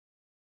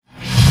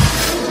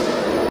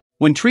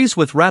When trees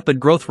with rapid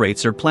growth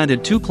rates are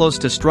planted too close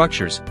to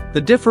structures,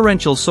 the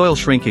differential soil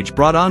shrinkage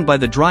brought on by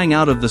the drying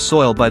out of the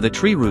soil by the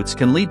tree roots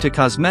can lead to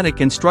cosmetic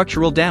and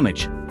structural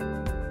damage.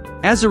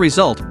 As a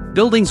result,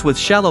 buildings with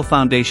shallow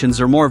foundations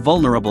are more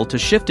vulnerable to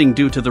shifting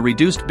due to the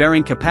reduced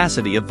bearing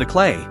capacity of the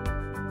clay.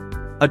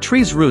 A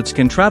tree's roots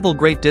can travel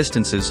great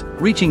distances,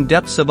 reaching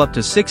depths of up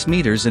to 6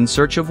 meters in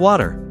search of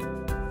water.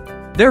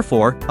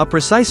 Therefore, a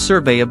precise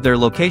survey of their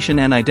location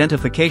and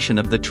identification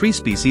of the tree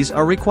species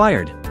are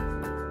required.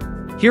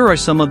 Here are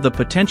some of the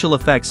potential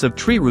effects of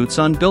tree roots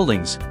on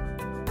buildings.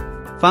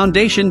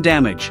 Foundation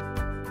damage.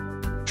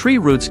 Tree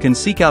roots can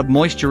seek out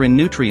moisture and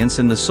nutrients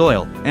in the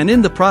soil, and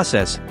in the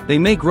process, they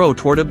may grow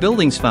toward a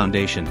building's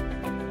foundation.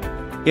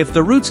 If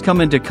the roots come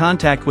into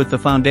contact with the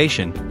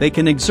foundation, they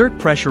can exert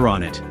pressure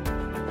on it.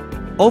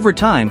 Over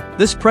time,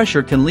 this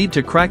pressure can lead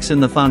to cracks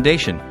in the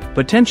foundation,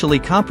 potentially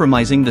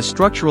compromising the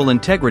structural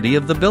integrity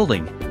of the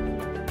building.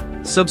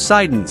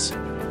 Subsidence.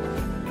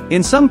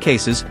 In some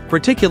cases,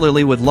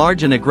 particularly with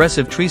large and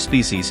aggressive tree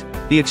species,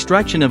 the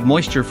extraction of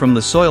moisture from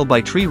the soil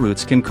by tree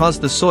roots can cause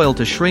the soil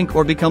to shrink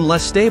or become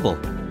less stable.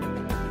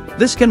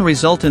 This can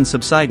result in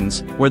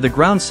subsidence, where the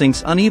ground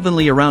sinks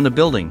unevenly around a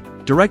building,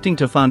 directing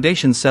to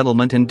foundation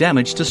settlement and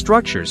damage to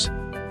structures.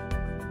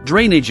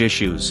 Drainage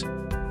issues.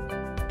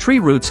 Tree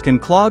roots can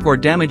clog or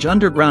damage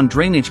underground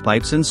drainage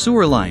pipes and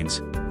sewer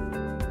lines.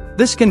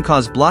 This can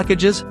cause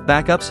blockages,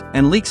 backups,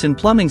 and leaks in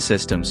plumbing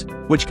systems,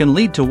 which can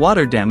lead to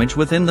water damage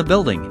within the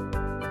building.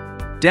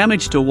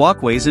 Damage to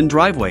walkways and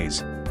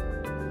driveways.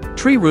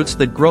 Tree roots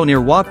that grow near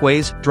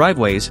walkways,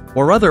 driveways,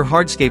 or other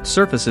hardscaped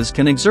surfaces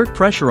can exert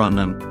pressure on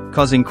them,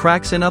 causing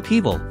cracks and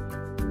upheaval.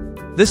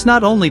 This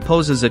not only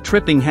poses a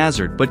tripping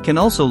hazard but can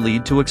also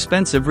lead to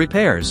expensive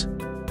repairs.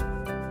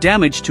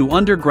 Damage to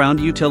underground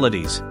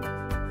utilities.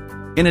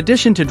 In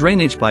addition to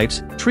drainage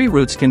pipes, tree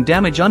roots can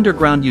damage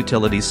underground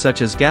utilities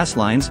such as gas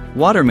lines,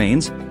 water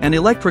mains, and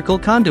electrical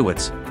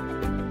conduits.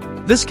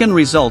 This can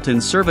result in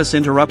service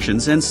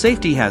interruptions and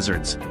safety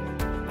hazards.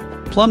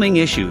 Plumbing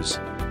issues.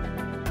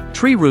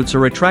 Tree roots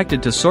are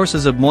attracted to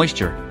sources of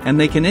moisture, and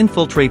they can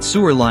infiltrate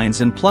sewer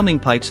lines and plumbing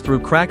pipes through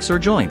cracks or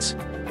joints.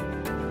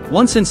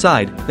 Once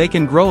inside, they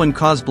can grow and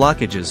cause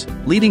blockages,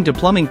 leading to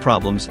plumbing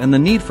problems and the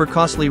need for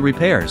costly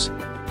repairs.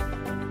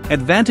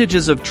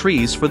 Advantages of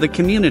trees for the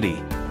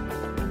community.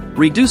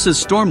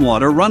 Reduces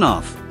stormwater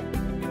runoff.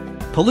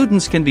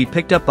 Pollutants can be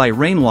picked up by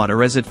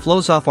rainwater as it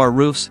flows off our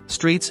roofs,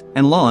 streets,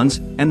 and lawns,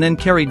 and then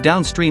carried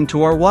downstream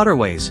to our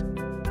waterways.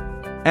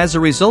 As a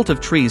result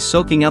of trees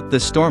soaking up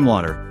this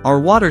stormwater, our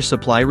water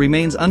supply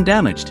remains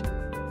undamaged.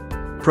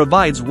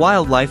 Provides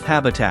wildlife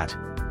habitat.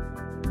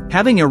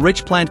 Having a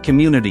rich plant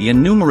community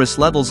and numerous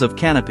levels of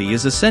canopy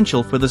is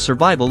essential for the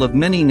survival of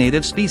many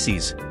native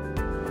species.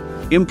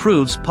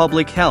 Improves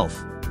public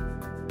health.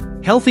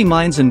 Healthy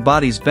minds and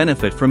bodies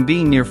benefit from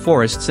being near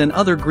forests and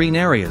other green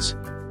areas.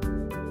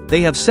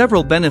 They have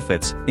several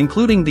benefits,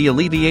 including the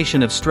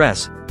alleviation of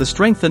stress, the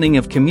strengthening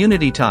of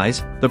community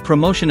ties, the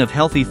promotion of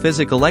healthy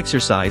physical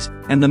exercise,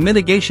 and the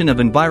mitigation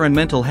of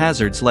environmental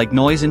hazards like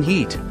noise and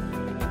heat.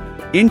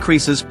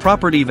 Increases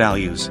property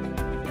values.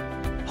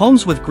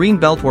 Homes with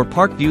greenbelt or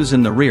park views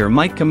in the rear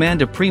might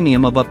command a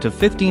premium of up to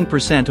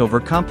 15% over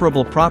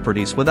comparable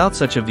properties without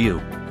such a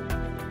view.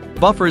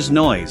 Buffers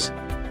noise.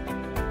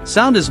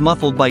 Sound is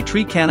muffled by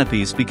tree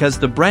canopies because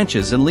the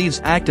branches and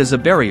leaves act as a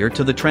barrier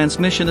to the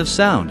transmission of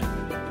sound.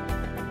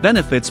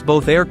 Benefits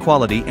both air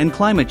quality and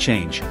climate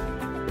change.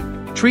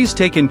 Trees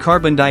take in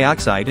carbon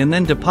dioxide and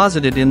then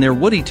deposit it in their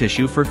woody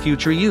tissue for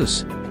future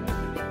use.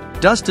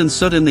 Dust and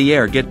soot in the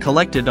air get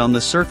collected on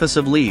the surface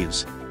of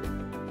leaves.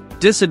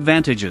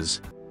 Disadvantages.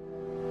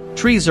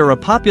 Trees are a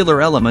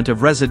popular element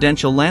of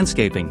residential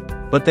landscaping,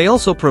 but they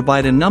also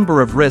provide a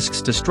number of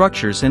risks to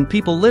structures and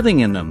people living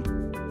in them.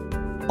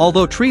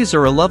 Although trees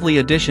are a lovely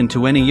addition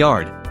to any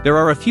yard, there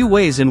are a few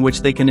ways in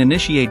which they can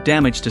initiate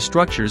damage to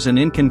structures and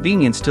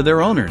inconvenience to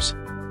their owners.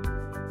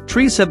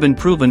 Trees have been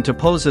proven to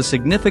pose a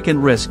significant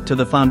risk to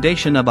the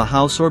foundation of a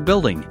house or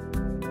building.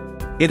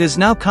 It is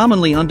now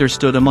commonly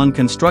understood among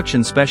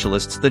construction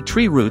specialists that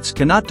tree roots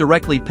cannot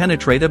directly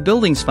penetrate a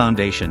building's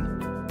foundation.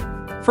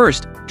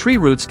 First, tree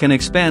roots can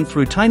expand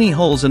through tiny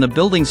holes in a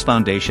building's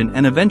foundation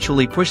and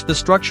eventually push the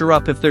structure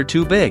up if they're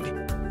too big.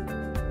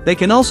 They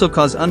can also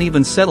cause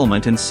uneven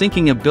settlement and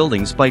sinking of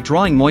buildings by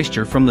drawing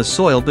moisture from the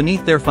soil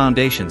beneath their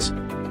foundations.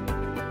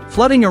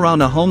 Flooding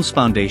around a home's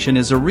foundation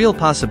is a real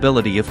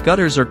possibility if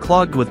gutters are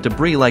clogged with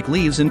debris like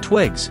leaves and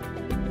twigs.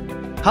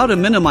 How to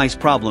minimize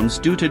problems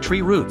due to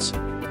tree roots.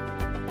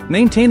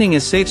 Maintaining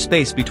a safe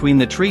space between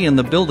the tree and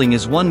the building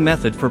is one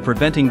method for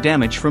preventing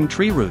damage from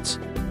tree roots.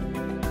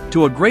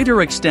 To a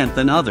greater extent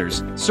than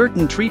others,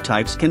 certain tree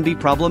types can be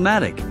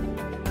problematic.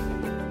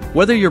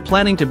 Whether you're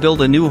planning to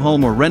build a new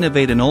home or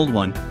renovate an old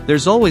one,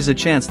 there's always a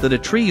chance that a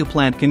tree you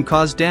plant can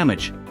cause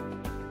damage.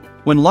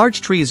 When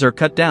large trees are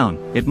cut down,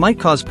 it might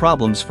cause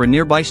problems for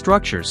nearby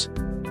structures.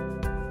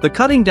 The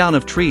cutting down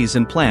of trees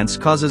and plants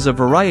causes a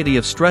variety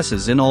of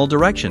stresses in all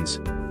directions.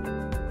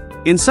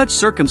 In such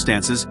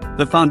circumstances,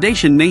 the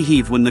foundation may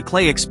heave when the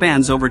clay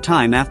expands over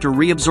time after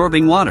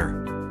reabsorbing water.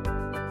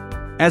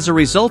 As a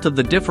result of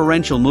the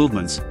differential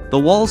movements, the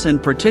walls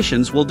and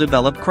partitions will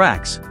develop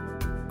cracks.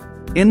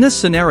 In this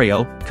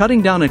scenario,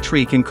 cutting down a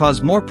tree can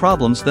cause more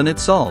problems than it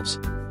solves.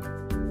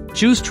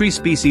 Choose tree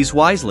species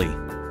wisely.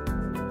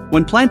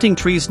 When planting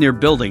trees near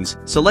buildings,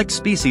 select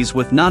species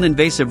with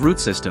non-invasive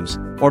root systems,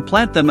 or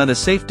plant them at a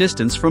safe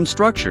distance from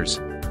structures.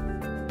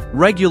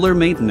 Regular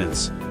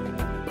maintenance.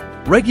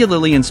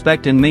 Regularly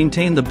inspect and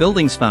maintain the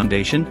building's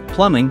foundation,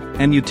 plumbing,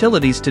 and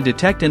utilities to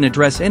detect and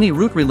address any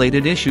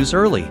root-related issues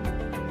early.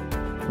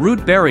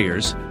 Root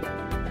barriers.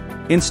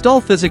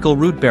 Install physical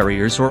root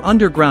barriers or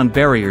underground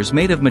barriers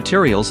made of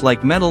materials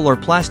like metal or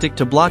plastic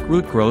to block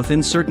root growth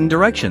in certain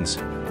directions.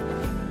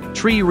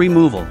 Tree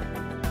removal.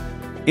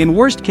 In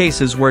worst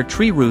cases where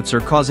tree roots are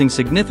causing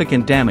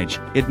significant damage,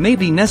 it may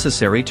be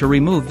necessary to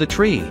remove the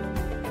tree.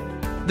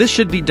 This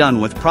should be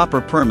done with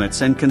proper permits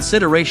and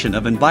consideration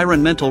of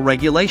environmental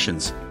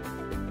regulations.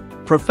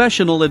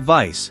 Professional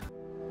advice.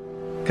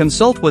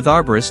 Consult with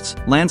arborists,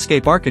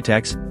 landscape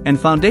architects, and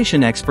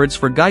foundation experts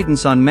for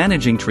guidance on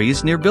managing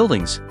trees near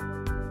buildings.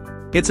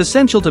 It's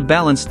essential to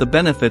balance the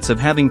benefits of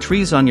having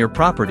trees on your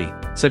property,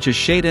 such as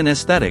shade and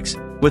aesthetics,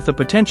 with the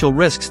potential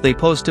risks they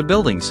pose to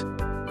buildings.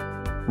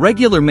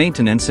 Regular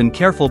maintenance and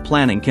careful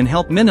planning can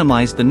help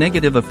minimize the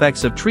negative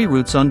effects of tree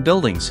roots on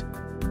buildings.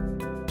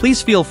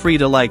 Please feel free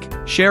to like,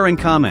 share and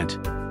comment.